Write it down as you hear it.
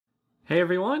Hey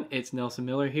everyone, it's Nelson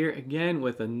Miller here again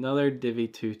with another Divi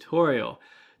tutorial.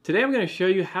 Today I'm going to show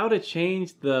you how to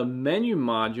change the menu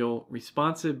module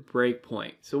responsive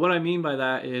breakpoint. So what I mean by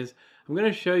that is I'm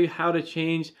going to show you how to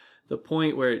change the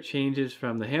point where it changes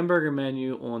from the hamburger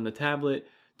menu on the tablet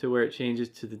to where it changes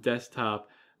to the desktop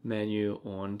menu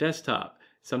on desktop.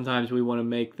 Sometimes we want to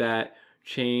make that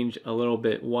change a little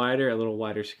bit wider, a little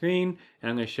wider screen, and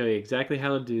I'm going to show you exactly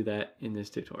how to do that in this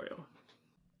tutorial.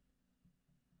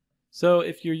 So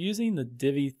if you're using the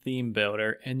Divi theme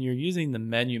builder and you're using the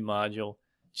menu module,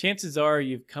 chances are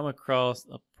you've come across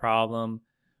a problem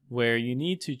where you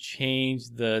need to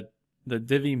change the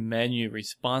Divi menu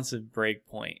responsive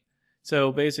breakpoint.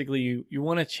 So basically you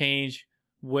want to change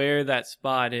where that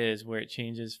spot is where it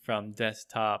changes from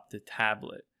desktop to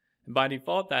tablet. And by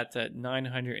default that's at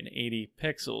 980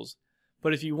 pixels.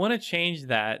 But if you want to change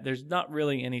that, there's not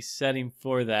really any setting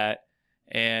for that.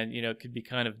 And it could be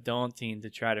kind of daunting to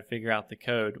try to figure out the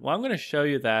code. Well, I'm going to show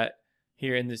you that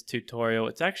here in this tutorial.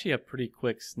 It's actually a pretty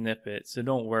quick snippet, so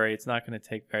don't worry, it's not going to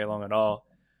take very long at all.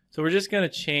 So we're just going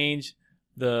to change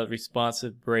the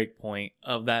responsive breakpoint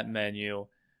of that menu,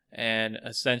 and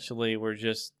essentially we're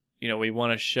just, we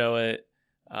want to show it,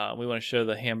 we want to show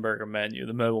the hamburger menu,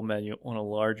 the mobile menu on a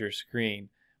larger screen,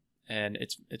 and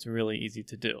it's really easy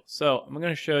to do. So I'm going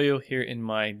to show you here in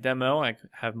my demo. I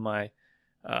have my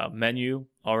menu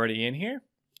already in here,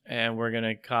 and we're going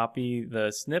to copy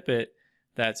the snippet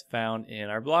that's found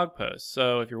in our blog post.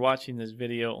 So if you're watching this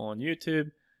video on YouTube,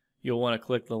 you'll want to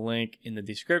click the link in the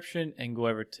description and go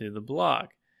over to the blog,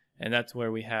 and that's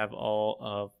where we have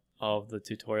all of the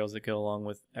tutorials that go along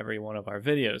with every one of our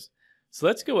videos. So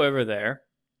let's go over there,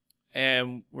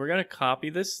 and we're going to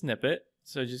copy this snippet.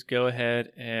 So just go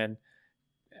ahead and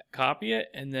copy it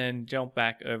and then jump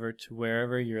back over to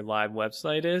wherever your live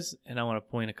website is, and I want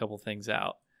to point a couple things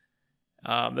out.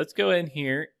 Let's go in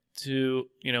here to,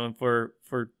 and for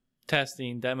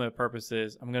testing demo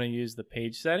purposes, I'm going to use the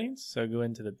page settings. So go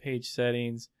into the page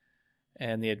settings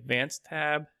and the advanced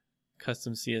tab,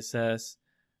 custom CSS,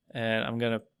 and I'm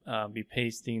going to be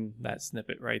pasting that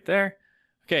snippet right there.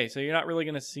 Okay, so you're not really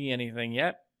going to see anything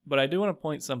yet, but I do want to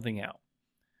point something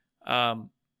out.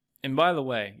 And by the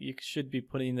way, you should be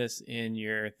putting this in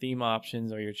your theme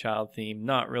options or your child theme,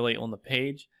 not really on the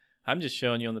page. I'm just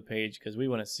showing you on the page because we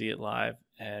want to see it live,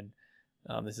 and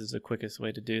this is the quickest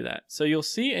way to do that. So you'll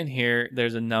see in here,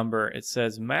 there's a number. It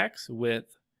says max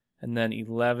width and then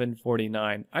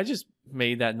 1149. I just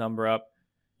made that number up.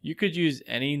 You could use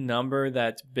any number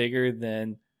that's bigger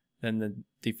than the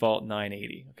default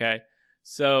 980, okay?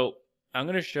 So I'm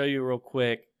going to show you real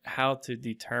quick how to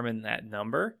determine that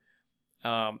number.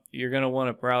 You're going to want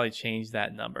to probably change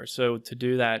that number. So to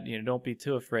do that, don't be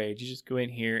too afraid. You just go in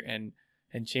here and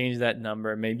change that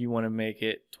number. Maybe you want to make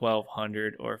it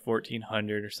 1200 or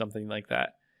 1400 or something like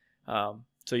that.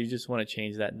 So you just want to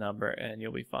change that number and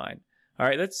you'll be fine. All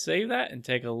right, let's save that and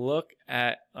take a look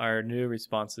at our new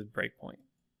responsive breakpoint.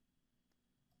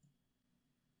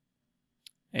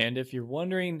 And if you're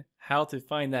wondering how to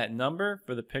find that number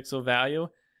for the pixel value,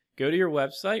 go to your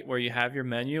website where you have your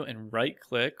menu and right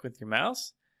click with your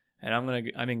mouse. And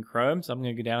I'm in Chrome, so I'm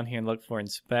going to go down here and look for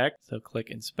inspect. So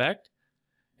click inspect.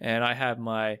 And I have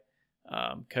my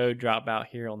code drop out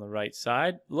here on the right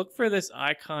side. Look for this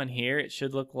icon here. It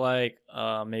should look like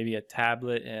maybe a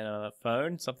tablet and a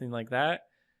phone, something like that.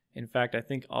 In fact, I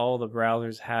think all the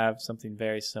browsers have something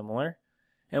very similar.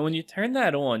 And when you turn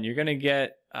that on, you're going to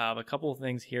get a couple of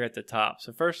things here at the top.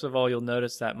 So first of all, you'll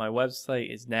notice that my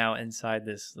website is now inside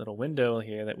this little window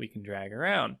here that we can drag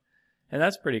around. And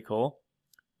that's pretty cool.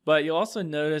 But you'll also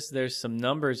notice there's some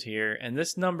numbers here. And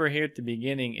this number here at the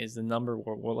beginning is the number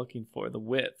we're looking for, the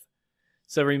width.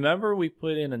 So remember we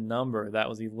put in a number that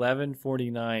was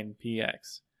 1149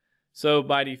 px. So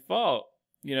by default,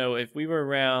 if we were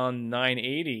around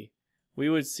 980, we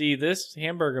would see this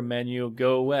hamburger menu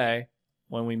go away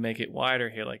when we make it wider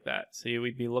here like that. So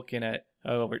we'd be looking at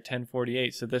over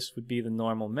 1048, so this would be the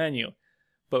normal menu.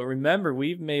 But remember,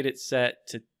 we've made it set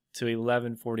to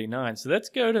 1149. So let's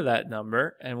go to that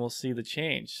number and we'll see the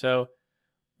change. So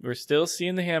we're still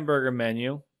seeing the hamburger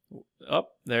menu. Oh,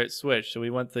 there it switched. So we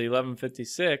went to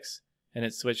 1156 and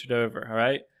it switched over, all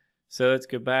right? So let's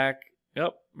go back,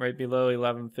 right below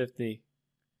 1150.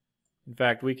 In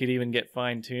fact, we could even get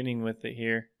fine tuning with it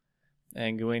here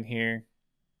and go in here.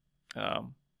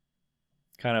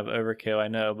 Kind of overkill, I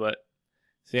know, but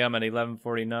see, I'm at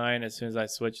 1149. As soon as I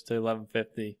switch to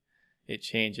 1150, it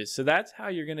changes. So that's how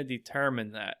you're going to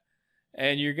determine that.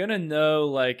 And you're going to know,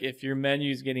 like, if your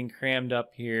menu is getting crammed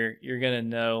up here, you're going to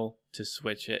know to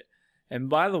switch it. And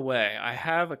by the way, I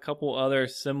have a couple other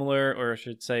similar, or I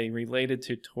should say related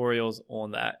tutorials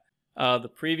on that. The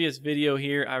previous video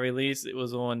here I released, it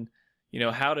was on,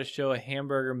 how to show a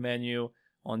hamburger menu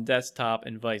on desktop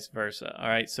and vice versa. All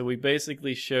right, so we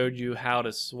basically showed you how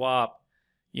to swap,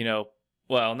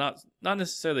 well, not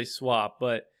necessarily swap,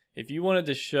 but if you wanted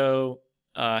to show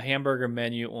a hamburger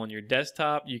menu on your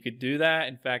desktop, you could do that.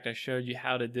 In fact, I showed you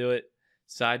how to do it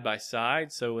side by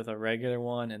side, so with a regular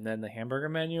one and then the hamburger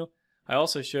menu. I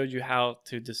also showed you how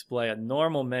to display a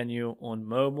normal menu on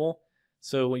mobile,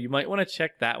 so you might want to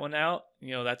check that one out.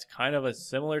 That's kind of a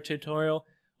similar tutorial.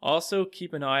 Also,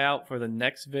 keep an eye out for the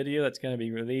next video that's going to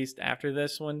be released after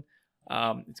this one.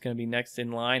 It's going to be next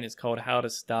in line. It's called How to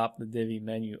Stop the Divi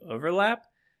Menu Overlap,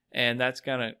 and that's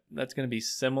gonna be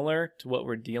similar to what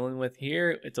we're dealing with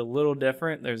here. It's a little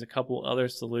different. There's a couple other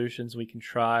solutions we can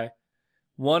try.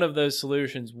 One of those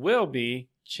solutions will be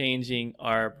changing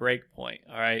our breakpoint.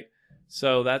 All right,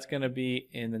 so that's going to be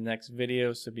in the next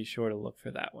video, so be sure to look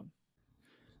for that one.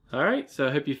 All right, so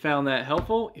I hope you found that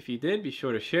helpful. If you did, be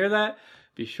sure to share that.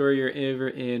 Be sure you're over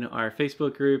in our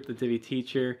Facebook group, the Divi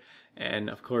Teacher, and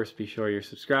of course be sure you're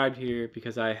subscribed here,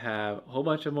 because I have a whole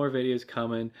bunch of more videos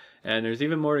coming, and there's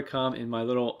even more to come in my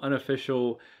little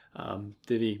unofficial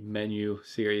Divi menu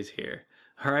series here.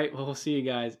 All right, well, we'll see you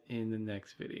guys in the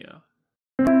next video.